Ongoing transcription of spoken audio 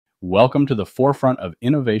Welcome to the forefront of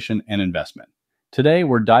innovation and investment. Today,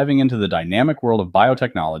 we're diving into the dynamic world of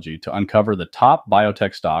biotechnology to uncover the top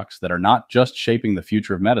biotech stocks that are not just shaping the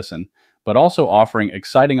future of medicine, but also offering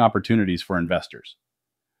exciting opportunities for investors.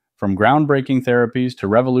 From groundbreaking therapies to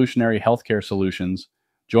revolutionary healthcare solutions,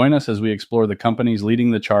 join us as we explore the companies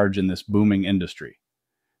leading the charge in this booming industry.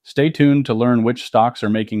 Stay tuned to learn which stocks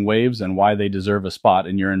are making waves and why they deserve a spot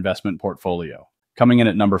in your investment portfolio. Coming in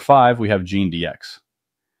at number 5, we have GeneDx.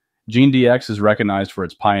 GeneDx is recognized for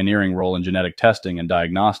its pioneering role in genetic testing and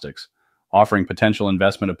diagnostics, offering potential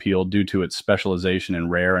investment appeal due to its specialization in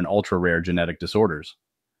rare and ultra-rare genetic disorders.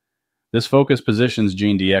 This focus positions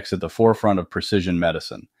GeneDx at the forefront of precision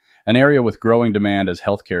medicine, an area with growing demand as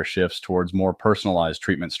healthcare shifts towards more personalized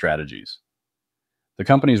treatment strategies. The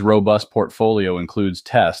company's robust portfolio includes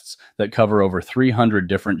tests that cover over 300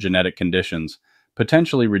 different genetic conditions,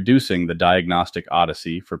 potentially reducing the diagnostic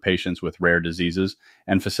odyssey for patients with rare diseases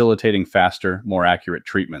and facilitating faster, more accurate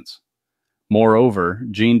treatments. Moreover,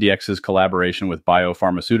 GeneDx's collaboration with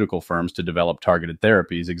biopharmaceutical firms to develop targeted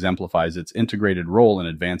therapies exemplifies its integrated role in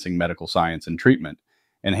advancing medical science and treatment,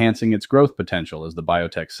 enhancing its growth potential as the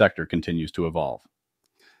biotech sector continues to evolve.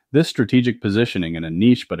 This strategic positioning in a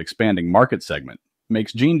niche but expanding market segment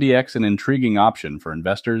makes GeneDx an intriguing option for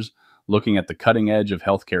investors looking at the cutting edge of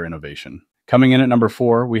healthcare innovation. Coming in at number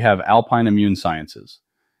 4, we have Alpine Immune Sciences.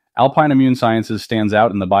 Alpine Immune Sciences stands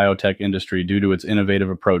out in the biotech industry due to its innovative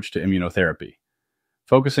approach to immunotherapy,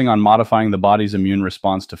 focusing on modifying the body's immune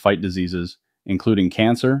response to fight diseases, including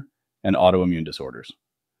cancer and autoimmune disorders.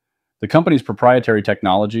 The company's proprietary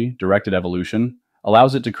technology, directed evolution,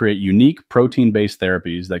 allows it to create unique protein-based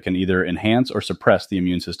therapies that can either enhance or suppress the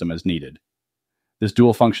immune system as needed. This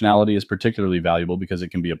dual functionality is particularly valuable because it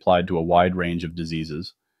can be applied to a wide range of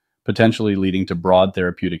diseases, potentially leading to broad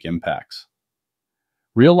therapeutic impacts.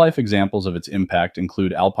 Real-life examples of its impact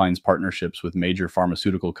include Alpine's partnerships with major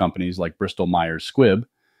pharmaceutical companies like Bristol Myers Squibb,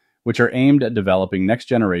 which are aimed at developing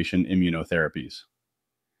next-generation immunotherapies.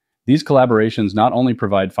 These collaborations not only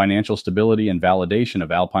provide financial stability and validation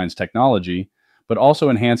of Alpine's technology, but also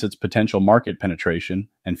enhance its potential market penetration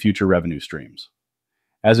and future revenue streams.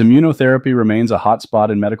 As immunotherapy remains a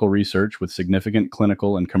hotspot in medical research with significant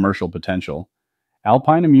clinical and commercial potential,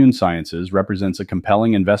 Alpine Immune Sciences represents a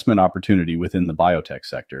compelling investment opportunity within the biotech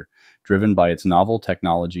sector, driven by its novel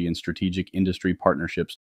technology and strategic industry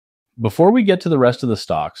partnerships. Before we get to the rest of the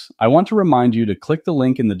stocks, I want to remind you to click the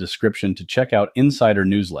link in the description to check out Insider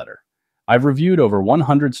Newsletter. I've reviewed over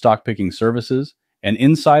 100 stock picking services, and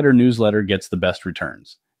Insider Newsletter gets the best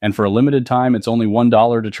returns. And for a limited time, it's only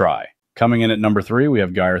 $1 to try. Coming in at number 3, we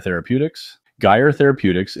have Gyre Therapeutics. Gyre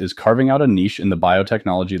Therapeutics is carving out a niche in the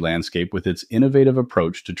biotechnology landscape with its innovative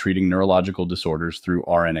approach to treating neurological disorders through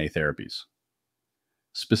RNA therapies.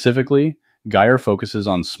 Specifically, Gyre focuses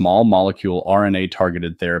on small molecule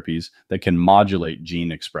RNA-targeted therapies that can modulate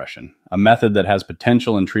gene expression, a method that has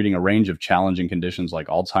potential in treating a range of challenging conditions like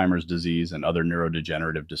Alzheimer's disease and other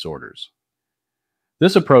neurodegenerative disorders.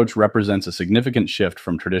 This approach represents a significant shift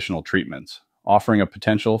from traditional treatments, offering a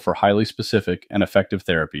potential for highly specific and effective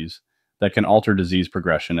therapies that can alter disease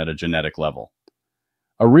progression at a genetic level.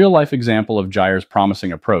 A real-life example of Gyre's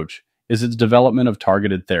promising approach is its development of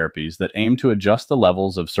targeted therapies that aim to adjust the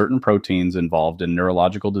levels of certain proteins involved in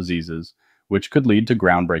neurological diseases, which could lead to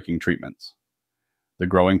groundbreaking treatments. The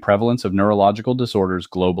growing prevalence of neurological disorders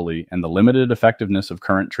globally and the limited effectiveness of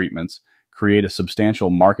current treatments create a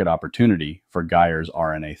substantial market opportunity for Gyre's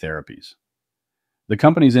RNA therapies. The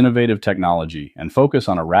company's innovative technology and focus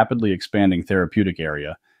on a rapidly expanding therapeutic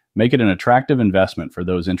area make it an attractive investment for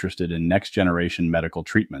those interested in next-generation medical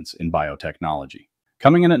treatments in biotechnology.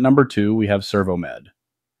 Coming in at number 2, we have CervoMed.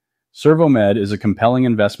 CervoMed is a compelling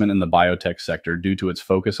investment in the biotech sector due to its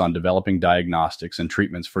focus on developing diagnostics and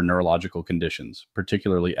treatments for neurological conditions,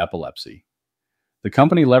 particularly epilepsy. The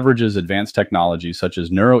company leverages advanced technologies such as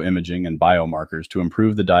neuroimaging and biomarkers to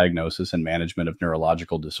improve the diagnosis and management of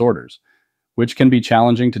neurological disorders, which can be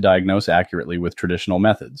challenging to diagnose accurately with traditional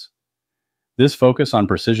methods. This focus on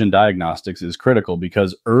precision diagnostics is critical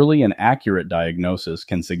because early and accurate diagnosis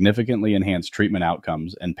can significantly enhance treatment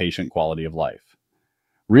outcomes and patient quality of life.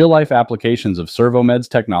 Real-life applications of CervoMed's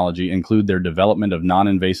technology include their development of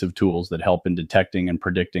non-invasive tools that help in detecting and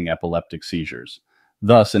predicting epileptic seizures,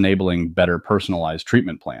 thus enabling better personalized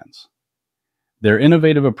treatment plans. Their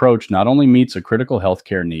innovative approach not only meets a critical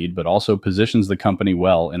healthcare need but also positions the company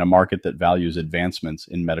well in a market that values advancements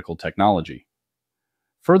in medical technology.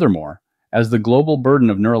 Furthermore, as the global burden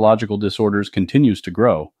of neurological disorders continues to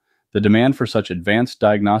grow, the demand for such advanced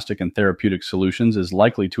diagnostic and therapeutic solutions is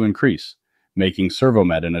likely to increase, making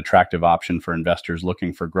CervoMed an attractive option for investors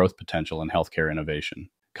looking for growth potential in healthcare innovation.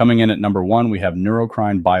 Coming in at number 1, we have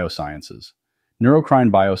Neurocrine Biosciences.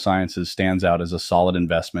 Neurocrine Biosciences stands out as a solid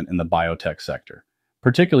investment in the biotech sector,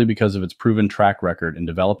 particularly because of its proven track record in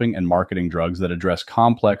developing and marketing drugs that address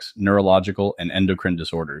complex neurological and endocrine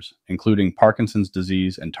disorders, including Parkinson's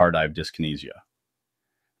disease and tardive dyskinesia.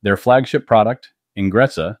 Their flagship product,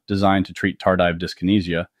 Ingrezza, designed to treat tardive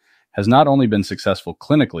dyskinesia, has not only been successful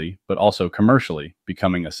clinically, but also commercially,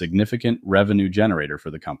 becoming a significant revenue generator for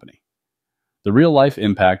the company. The real-life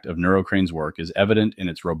impact of Neurocrine's work is evident in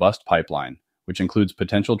its robust pipeline, which includes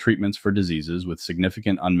potential treatments for diseases with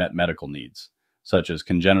significant unmet medical needs, such as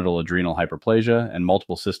congenital adrenal hyperplasia and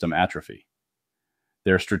multiple system atrophy.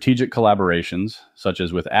 Their strategic collaborations, such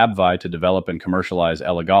as with AbbVie to develop and commercialize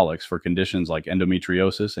elagolix for conditions like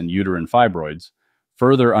endometriosis and uterine fibroids,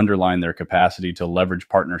 further underline their capacity to leverage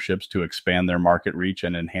partnerships to expand their market reach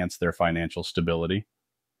and enhance their financial stability.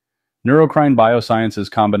 Neurocrine Biosciences'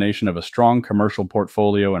 combination of a strong commercial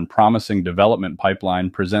portfolio and promising development pipeline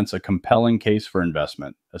presents a compelling case for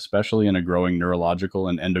investment, especially in a growing neurological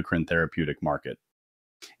and endocrine therapeutic market.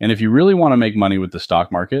 And if you really want to make money with the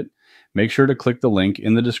stock market, make sure to click the link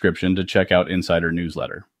in the description to check out Insider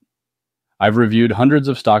Newsletter. I've reviewed hundreds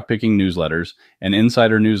of stock picking newsletters, and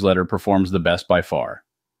Insider Newsletter performs the best by far.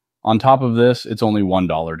 On top of this, it's only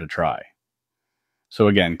 $1 to try. So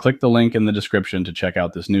again, click the link in the description to check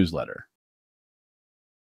out this newsletter.